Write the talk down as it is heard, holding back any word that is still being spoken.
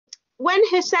when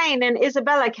Hussein and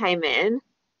Isabella came in,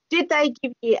 did they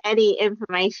give you any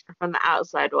information from the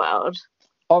outside world?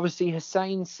 Obviously,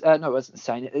 Hussein's no, it wasn't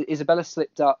Hussein. Isabella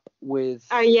slipped up with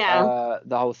Oh yeah.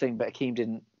 The whole thing, but Akeem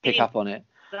didn't pick up on it.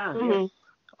 Mm-hmm.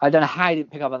 I don't know how he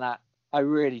didn't pick up on that. I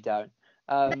really don't.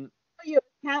 You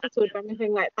were cancelled or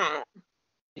anything like that?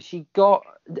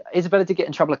 Isabella did get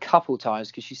in trouble a couple times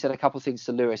because she said a couple of things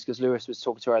to Lewis, because Lewis was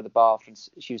talking to her at the bath, and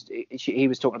he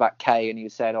was talking about Kay, and he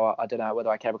was saying, "Oh, I don't know whether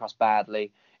I came across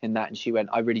badly in that," and she went,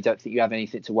 "I really don't think you have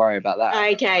anything to worry about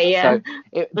that." Okay, yeah.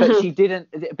 But she didn't.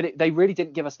 But they really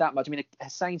didn't give us that much. I mean,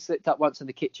 Hussein slipped up once in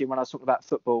the kitchen when I was talking about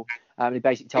football, and he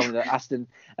basically told me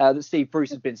that Steve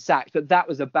Bruce had been sacked, but that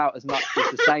was about as much as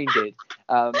Hussein did.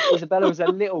 Isabella was a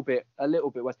little bit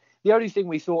worse. The only thing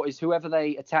we thought is whoever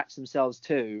they attach themselves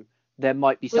to, there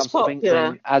might be some sort of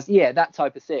inkling that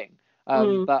type of thing.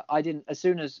 But I didn't. As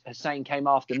soon as Hussein came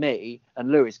after me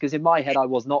and Lewis, because in my head I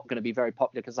was not going to be very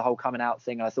popular because the whole coming out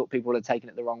thing, and I thought people would have taken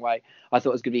it the wrong way. I thought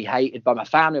it was going to be hated by my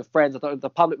family and friends. I thought the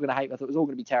public were going to hate me. I thought it was all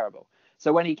going to be terrible.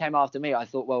 So when he came after me, I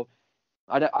thought, well,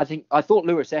 I thought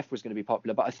Lewis F was going to be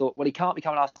popular, but I thought, well, he can't be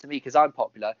coming after me because I'm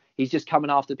popular. He's just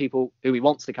coming after people who he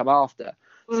wants to come after.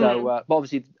 So, but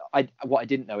obviously, what I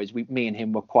didn't know is me and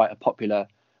him were quite a popular.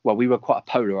 Well, we were quite a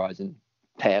polarizing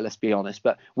pair, let's be honest.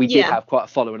 But we did have quite a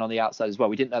following on the outside as well.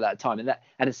 We didn't know that at the time.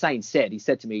 And Hussein said, he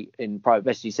said to me in private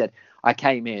message, he said, I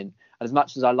came in, and as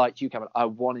much as I liked you, Cameron, I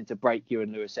wanted to break you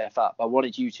and Lewis F up. I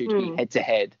wanted you two to be head to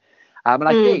head. And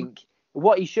I think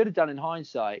what he should have done in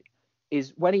hindsight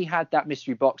is when he had that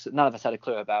mystery box that none of us had a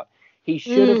clue about, he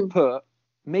should have put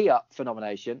me up for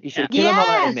nomination. He should have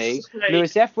nominated me.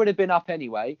 Lewis F would have been up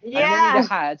anyway. And then he'd have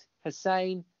had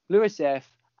Hussein, Lewis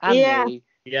F, and me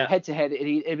head to head.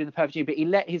 It'd been the perfect team. But he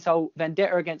let his whole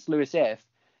vendetta against Lewis F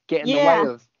get in the way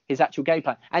of his actual game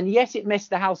plan. And yes, it messed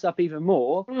the house up even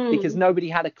more because nobody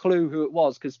had a clue who it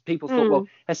was, because people thought, well,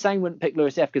 Hussein wouldn't pick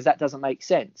Lewis F because that doesn't make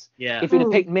sense. Yeah. If he'd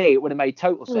have picked me, it would have made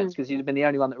total sense because he'd have been the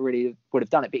only one that really would have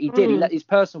done it. But he did. He let his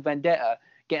personal vendetta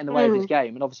get in the way of his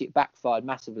game, and obviously it backfired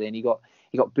massively, and he got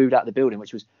booed out of the building,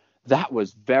 which was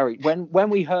very when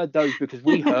we heard those, because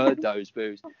we heard those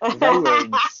boos,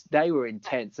 they were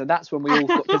intense, and that's when we all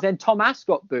thought, because then Thomas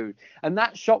got booed, and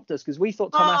that shocked us because we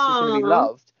thought Thomas was going to be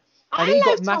loved, and he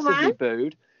got massively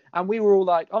booed, and we were all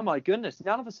like, oh my goodness,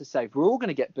 none of us are safe, we're all going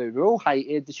to get booed, we're all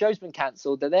hated, the show's been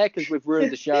cancelled, they're there because we've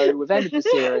ruined the show, we've ended the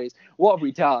series, what have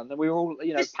we done? And we were all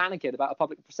panicking about a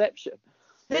public perception.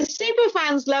 The super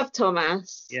fans love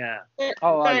Thomas. Yeah.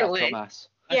 I love Thomas.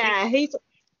 Yeah, I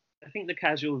think the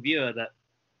casual viewer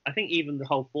I think even the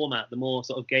whole format, the more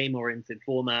sort of game-oriented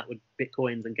format with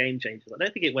Bitcoins and game changers, I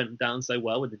don't think it went down so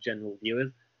well with the general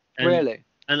viewers. Really?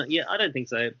 And yeah, I don't think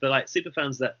so. But like super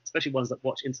fans that, especially ones that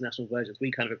watch international versions,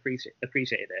 we kind of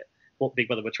appreciated it, what Big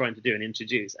Brother were trying to do and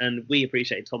introduce. And we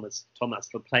appreciate Thomas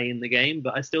for playing the game.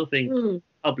 But I still think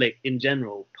public in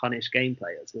general punish game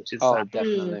players, which is sad.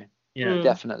 Definitely. Yeah,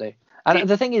 definitely. And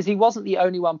the thing is, he wasn't the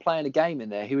only one playing a game in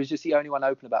there. He was just the only one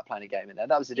open about playing a game in there.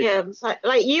 That was the difference. Yeah,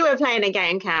 like you were playing a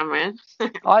game, Cameron.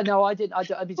 I know, I did. I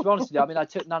mean, to be honest with you, I mean, I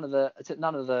took none of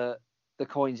the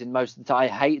coins in most of the time. I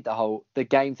hated the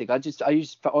game thing. I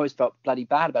always felt bloody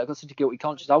bad about it. I got such a guilty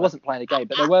conscience. I wasn't playing a game,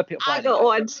 but there were people playing. I got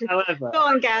one. However, go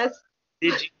on, Gaz.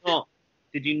 Did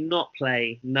you not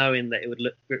play knowing that it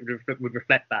would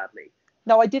reflect badly?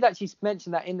 No, I did actually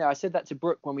mention that in there. I said that to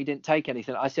Brooke when we didn't take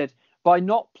anything. I said, by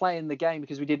not playing the game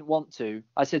because we didn't want to,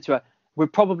 I said to her,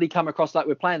 we'd probably come across like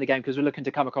we're playing the game because we're looking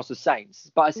to come across as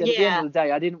saints. But I said, at the end of the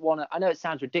day, I didn't want to. I know it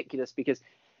sounds ridiculous because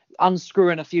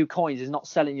unscrewing a few coins is not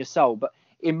selling your soul. But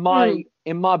in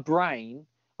my brain,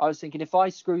 I was thinking, if I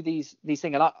screw these things,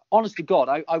 and honest to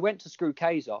God, I went to screw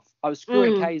K's off. I was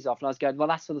screwing K's off, and I was going, well,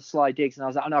 that's for the sly digs. And I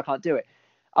was like, oh, no, I can't do it.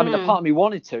 I mean, a part of me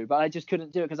wanted to, but I just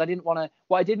couldn't do it because I didn't want to.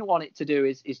 What I didn't want it to do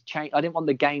is change. I didn't want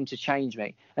the game to change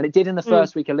me, and it did in the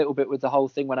first week a little bit with the whole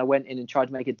thing when I went in and tried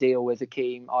to make a deal with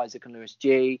Akeem, Isaac, and Lewis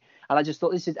G. And I just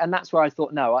thought and that's where I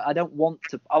thought, no, I don't want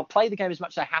to. I'll play the game as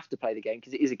much as I have to play the game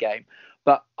because it is a game,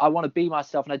 but I want to be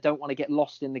myself and I don't want to get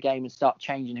lost in the game and start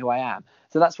changing who I am.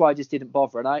 So that's why I just didn't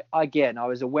bother. And I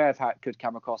was aware of how it could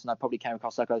come across, and I probably came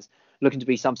across like I was looking to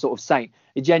be some sort of saint.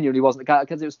 It genuinely wasn't,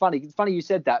 because it was funny. It's funny you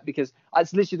said that because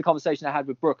it's literally the conversation I had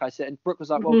with Brooke. I said, and Brooke was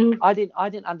like, well, I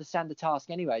didn't understand the task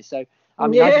anyway. So, I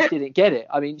mean, I just didn't get it.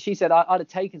 I mean, she said I'd have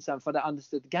taken something if I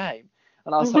understood the game.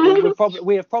 And I was like, well,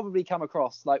 we have probably come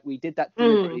across like we did that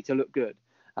deliberately to look good.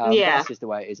 That's just the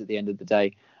way it is at the end of the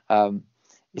day.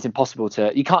 It's impossible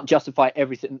you can't justify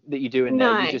everything that you do in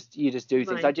there. You just do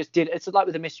things. I just did. It's like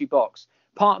with the mystery box.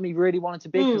 Part of me really wanted to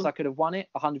be because I could have won it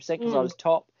 100% because I was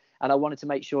top. And I wanted to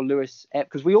make sure Lewis,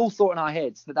 because we all thought in our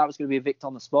heads that was going to be a Vic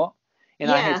on the spot. In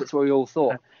our heads, that's what we all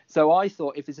thought. So I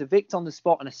thought if it's a Vict on the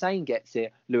spot and Hussein gets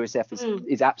it, Lewis F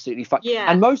is absolutely fine. Yeah.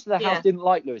 And most of the house didn't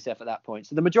like Lewis F at that point.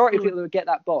 So the majority of people that would get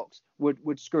that box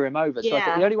would screw him over. So I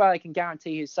thought the only way I can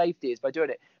guarantee his safety is by doing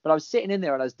it. But I was sitting in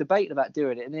there and I was debating about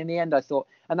doing it. And in the end, I thought,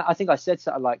 and I think I said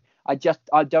something like, I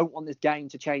don't want this game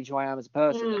to change who I am as a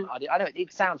person. I know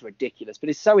it sounds ridiculous, but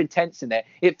it's so intense in there.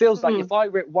 It feels like if I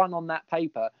writ one on that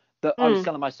paper, that I was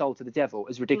selling my soul to the devil,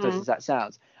 as ridiculous as that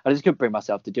sounds. I just couldn't bring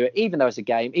myself to do it, even though it's a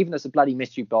game, even though it's a bloody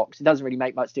mystery box. It doesn't really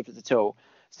make much difference at all.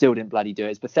 Still didn't bloody do it.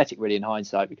 It's pathetic, really, in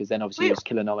hindsight, because then obviously he was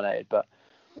killer nominated. But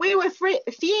we were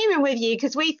fuming with you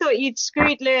because we thought you'd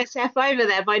screwed Lewis F over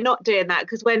there by not doing that.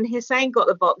 Because when Hussein got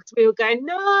the box, we were going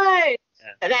no.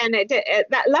 But then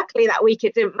luckily that week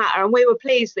it didn't matter, and we were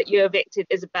pleased that you evicted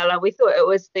Isabella. We thought it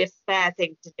was the fair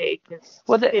thing to do because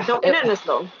they'd not been in as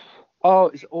long. Oh,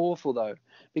 it's awful though,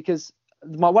 because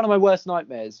one of my worst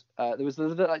nightmares. There was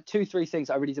like 2-3 things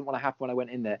I really didn't want to happen when I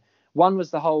went in there. One was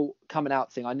the whole coming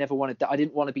out thing. I didn't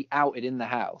want to be outed in the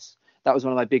house. That was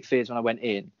one of my big fears when I went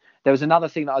in. There was another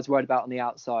thing that I was worried about on the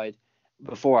outside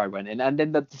before I went in, and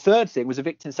then the third thing was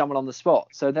evicting someone on the spot.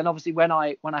 So then obviously when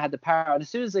I had the power, and as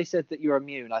soon as they said that you're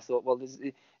immune, I thought, well, this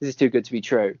is too good to be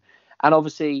true. And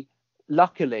obviously,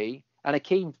 luckily, and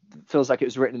Akeem feels like it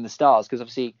was written in the stars, because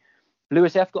obviously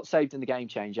Lewis F got saved in the game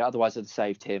changer. Otherwise, I'd have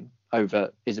saved him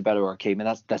over Isabella or Akeem,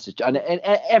 and that's just, and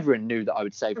everyone knew that I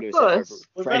would save Lewis F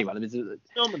for anyone.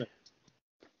 Dominant.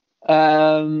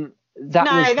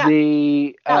 That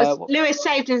was Lewis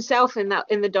saved himself in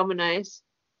the dominoes.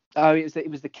 Oh, it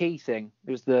was the key thing.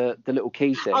 It was the little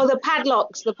key thing. Oh, the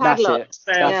padlocks. That's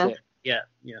it. Yeah.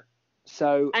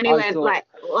 So and he went like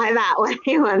that when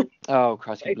he went. Oh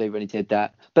Christ, I can't believe when he did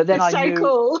that. But then I knew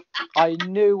cool.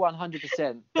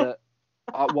 100% that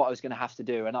what I was going to have to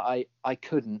do, and I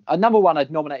couldn't. Number one,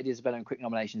 I'd nominated Isabella in quick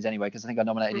nominations anyway, because I think I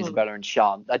nominated Isabella and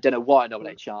Sean. I don't know why I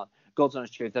nominated Sean. God's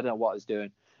honest truth, I don't know what I was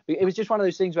doing. It was just one of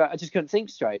those things where I just couldn't think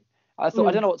straight. I thought,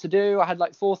 I don't know what to do. I had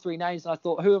like 4-3 names, and I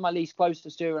thought, who am I least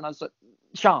closest to? And I was like,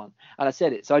 Sean, and I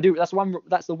said it. So I do. That's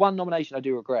the one nomination I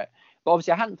do regret. But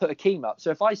obviously, I hadn't put Akeem up. So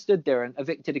if I stood there and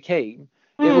evicted Akeem,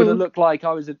 it would have looked like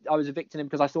I was evicting him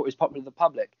because I thought he was popular in the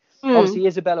public. Obviously,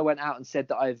 Isabella went out and said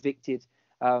that I evicted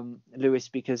Lewis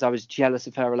because I was jealous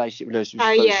of her relationship with Lewis.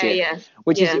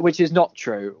 Which is not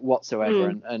true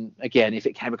whatsoever. And again, if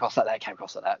it came across like that, it came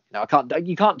across like that.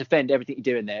 You can't defend everything you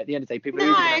do in there. At the end of the day, people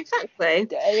are exactly.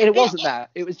 It wasn't that.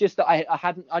 It was just that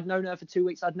I'd known her for 2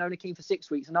 weeks. I'd known Akeem for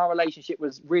 6 weeks, and our relationship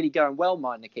was really going well.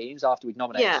 Mine and Akeem's after we'd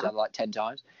nominated each other like 10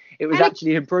 times. It was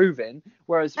actually improving.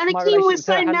 Whereas my relationship with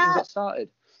her hadn't even got started.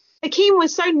 Akeem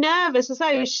was so nervous as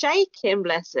though he was shaking.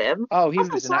 Bless him. Oh, he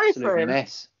was an absolute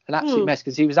mess. An absolute mess,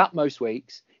 because he was up most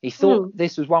weeks. He thought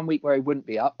this was 1 week where he wouldn't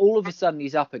be up. All of a sudden,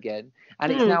 he's up again.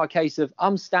 And it's now a case of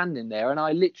I'm standing there and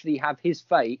I literally have his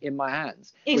fate in my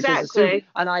hands. Exactly.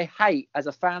 And I hate, as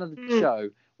a fan of the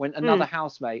show, when another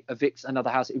housemate evicts another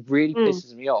house. It really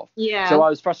pisses me off. Yeah. So I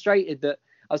was frustrated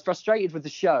with the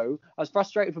show. I was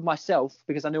frustrated with myself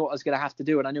because I knew what I was going to have to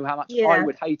do, and I knew how much I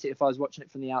would hate it if I was watching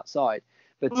it from the outside.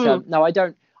 But no, I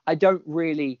don't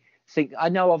really think. I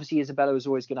know obviously Isabella was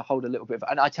always going to hold a little bit,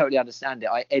 and I totally understand it.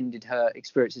 I ended her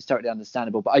experience. It's totally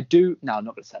understandable. But I do. No, I'm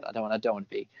not going to say that. I don't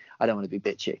want to be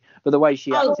bitchy. But the way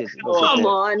she acted. Come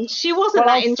on, she wasn't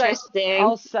that interesting.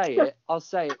 I'll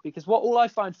say it because all I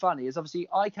find funny is obviously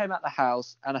I came out the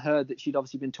house and I heard that she'd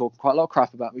obviously been talking quite a lot of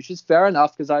crap about me, which is fair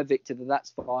enough because I evicted her. That's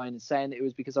fine. And saying that it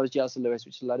was because I was jealous of Lewis,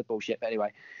 which is a load of bullshit. But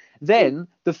anyway, then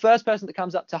the first person that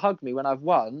comes up to hug me when I've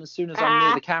won, as soon as I'm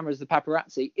near the cameras, the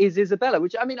paparazzi, is Isabella.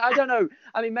 Which I don't know.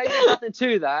 Maybe there's nothing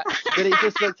to that, but it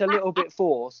just looked a little bit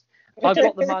forced. I've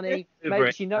got the money.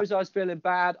 Maybe she knows I was feeling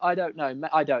bad. I don't know.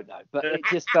 But it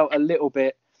just felt a little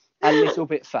bit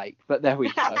fake. But there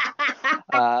we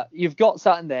go. You've got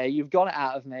something there. You've got it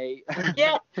out of me.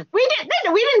 Yeah, we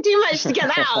didn't do much to get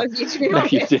that out of you, to be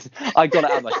honest. You did. I got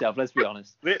it out myself. Let's be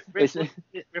honest.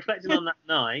 Reflecting on that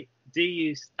night,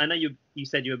 I know you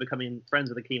said you were becoming friends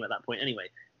with Akeem at that point anyway.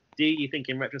 Do you think,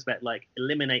 in retrospect, like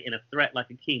eliminating a threat like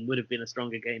Akeem would have been a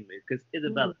stronger game move? Because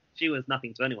Isabella, she was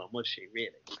nothing to anyone, was she?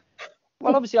 Really?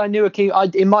 Well, obviously, I knew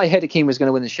Akeem. In my head, Akeem was going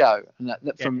to win the show, and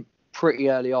that from pretty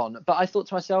early on. But I thought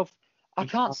to myself, I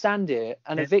can't stand here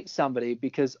and evict somebody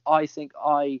because I think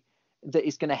that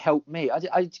it's going to help me.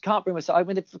 I can't bring myself.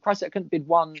 For Christ's sake, I couldn't bid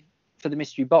one for the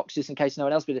mystery box just in case no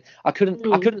one else bid it. I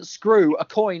couldn't screw a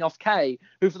coin off Kay,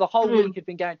 who for the whole week had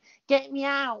been going, get me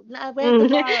out, where's the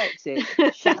fire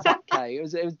exit? Shut up, Kay. It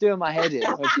was doing my head in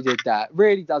when she did that.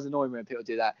 Really does annoy me when people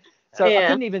do that. So I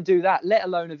couldn't even do that, let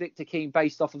alone evict Akeem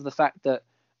based off of the fact that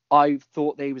I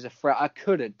thought that he was a threat. I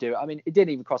couldn't do it. It didn't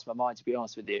even cross my mind, to be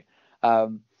honest with you.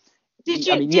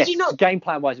 Yes, game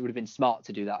plan wise, it would have been smart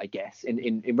to do that, I guess.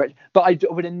 But I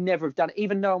would have never have done it,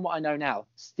 even knowing what I know now.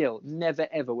 Still, never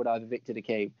ever would I have evicted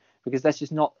Akeem, because that's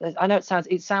just not. I know it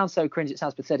sounds so cringe, it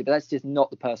sounds pathetic, but that's just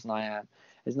not the person I am.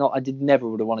 It's not. Never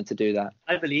would have wanted to do that.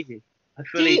 I believe you. I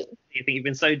fully think you've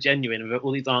been so genuine with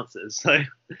all these answers. So,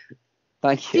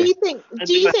 thank you.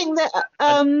 Do you think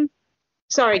that?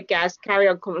 Sorry, Gaz. Carry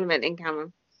on complimenting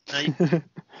Cameron. No, you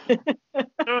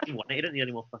already won it. You don't need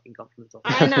any more fucking compliments.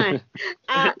 I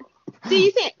know. Do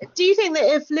you think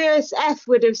that if Lewis F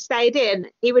would have stayed in,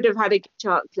 he would have had a good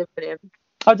chance of him?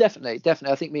 Oh, definitely.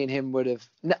 I think me and him would have.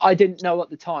 I didn't know at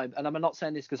the time, and I'm not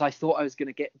saying this because I thought I was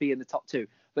going to be in the top 2.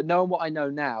 But knowing what I know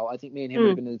now, I think me and him would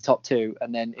have been in the top 2,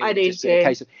 and then it would just be a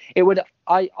case of it would.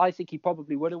 I think he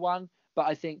probably would have won, but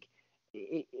I think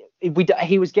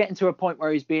he was getting to a point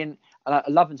where he's being. I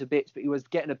love him to bits, but he was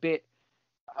getting a bit.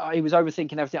 He was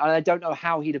overthinking everything, and I don't know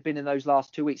how he'd have been in those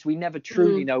last 2 weeks. We never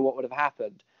truly know what would have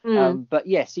happened. But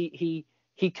yes, he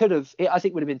could have. I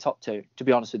think would have been top 2, to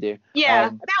be honest with you. Yeah,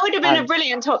 that would have been a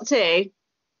brilliant top 2.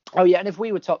 Oh yeah, and if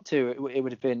we were top 2, it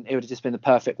would have just been the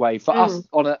perfect way for us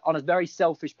on a very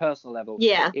selfish personal level.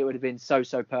 Yeah, it would have been so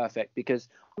perfect, because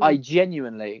I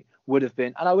genuinely would have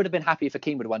been, and I would have been happy if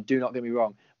Akeem would have won. Do not get me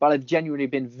wrong, but I've genuinely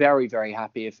been very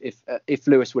happy if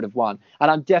Lewis would have won.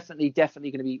 And I'm definitely going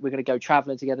to be. We're going to go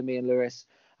travelling together, me and Lewis.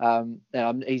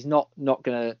 He's not going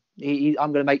to.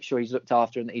 I'm going to make sure he's looked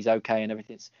after and that he's okay and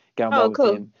everything's going well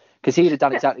with him. Because he'd have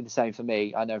done exactly the same for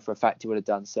me. I know for a fact he would have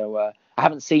done. So I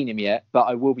haven't seen him yet, but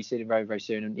I will be seeing him very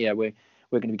soon. And yeah, we're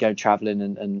going to be going travelling,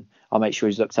 and I'll make sure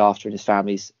he's looked after and his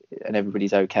family's and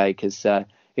everybody's okay, because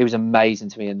it was amazing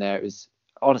to me in there. It was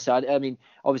honestly, I mean,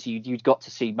 obviously you'd got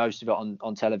to see most of it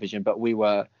on television, but we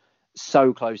were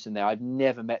so close in there. I've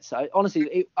never met. So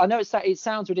honestly, I know it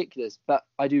sounds ridiculous, but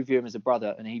I do view him as a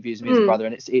brother, and he views me as a brother,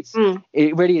 and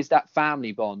it really is that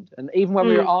family bond. And even when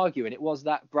we were arguing, it was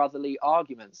that brotherly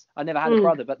arguments. I never had a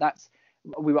brother, but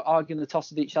we were arguing the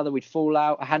toss with each other. We'd fall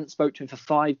out. I hadn't spoke to him for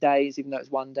 5 days, even though it was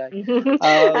 1 day.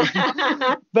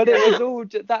 But it was all.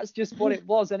 That's just what it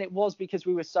was, and it was because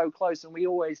we were so close, and we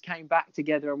always came back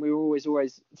together, and we were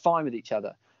always fine with each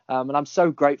other. And I'm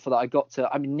so grateful that I got to.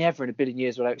 I mean, never in a billion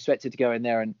years would I expected to go in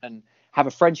there and have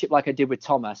a friendship like I did with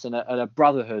Thomas, and a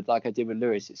brotherhood like I did with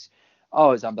Lewis.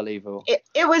 It's unbelievable.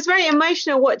 It was very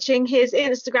emotional watching his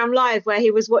Instagram live where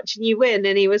he was watching you win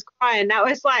and he was crying. That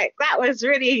was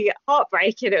really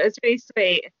heartbreaking. It was really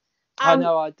sweet. I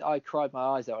know. I cried my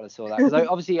eyes out when I saw that, because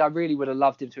obviously I really would have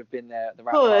loved him to have been there at the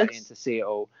rap party and to see it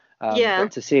all.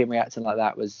 But to see him reacting like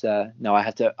that was no.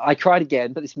 I cried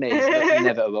again, but it's me. So that's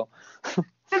inevitable.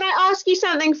 Can I ask you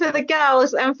something for the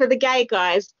girls and for the gay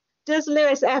guys? Does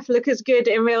Lewis F look as good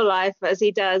in real life as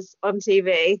he does on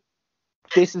TV?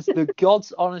 This is the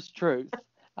God's honest truth.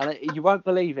 And you won't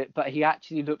believe it, but he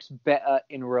actually looks better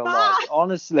in real life.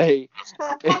 Honestly,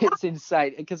 it's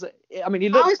insane. Because, I mean, he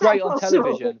looks great on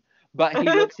television, but he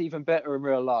looks even better in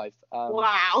real life.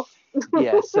 Wow.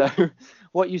 Yeah, so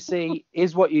what you see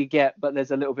is what you get, but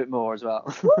there's a little bit more as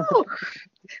well.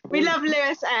 We love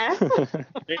Lewis F.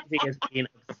 Lindsay has been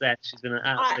obsessed. She's been an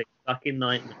absolute fucking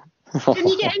nightmare. Can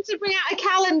you get him to bring out a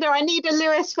calendar? I need a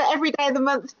Lewis for every day of the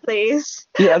month, please.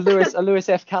 Yeah, a Lewis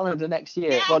F calendar next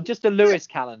year. Yeah. Well, just a Lewis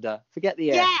calendar. Forget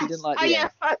the F. Yes. He didn't like the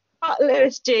F. Fuck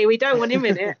Lewis G. We don't want him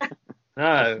in it.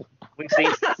 No, we've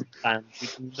seen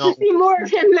plans. We do not see more of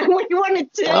him than we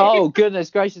wanted to. Oh goodness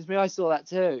gracious me! I saw that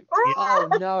too. Oh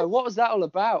no, what was that all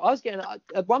about? I was getting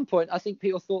at one point. I think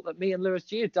people thought that me and Lewis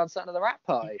G had done something at the rap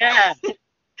party. Yeah.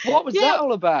 What was that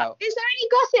all about? Is there any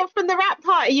gossip from the rap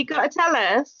party you got to tell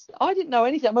us? I didn't know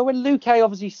anything. I mean, when Luke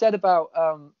obviously said about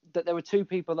that there were 2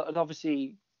 people that had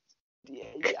obviously,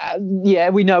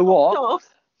 we know what. Oh.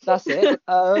 That's it.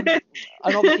 And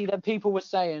obviously then people were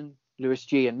saying Lewis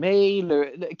G and me,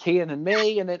 Kian and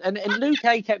me, and Luke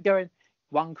kept going,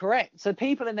 one correct. So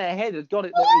people in their head had got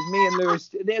it that it was me and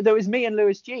Lewis. There was me and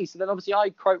Lewis G. So then obviously I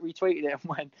quote retweeted it and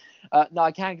went, no,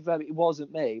 I can't confirm it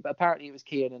wasn't me, but apparently it was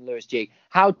Kian and Lewis G.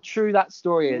 How true that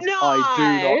story is,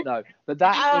 I do not know. But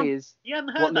that is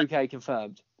what Luke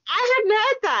confirmed. I hadn't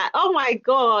heard that. Oh my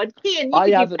God, Kian,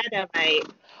 you could be better, mate.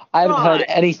 I haven't heard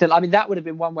anything. I mean, that would have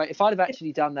been one way. If I'd have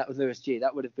actually done that with Lewis G,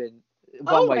 that would have been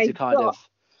one way to kind of.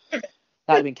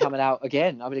 That would have been coming out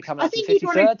again. I would have come out for the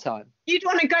 53rd time. You'd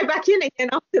want to go back in again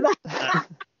after that.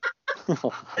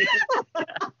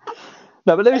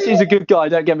 No, but Lewis is a good guy,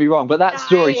 don't get me wrong. But that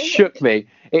story shook me.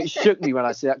 It shook me when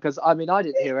I see that, because, I mean, I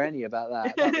didn't hear any about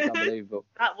that. That was unbelievable.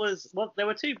 That was, well, there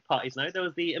were 2 parties, no? There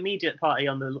was the immediate party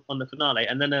on the finale,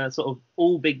 and then a sort of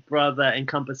all Big Brother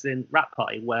encompassing rap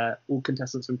party where all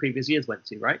contestants from previous years went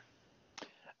to, right?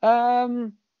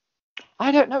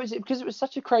 I don't know. Is it because it was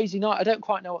such a crazy night? I don't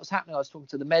quite know what was happening. I was talking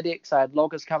to the medics. I had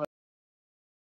loggers coming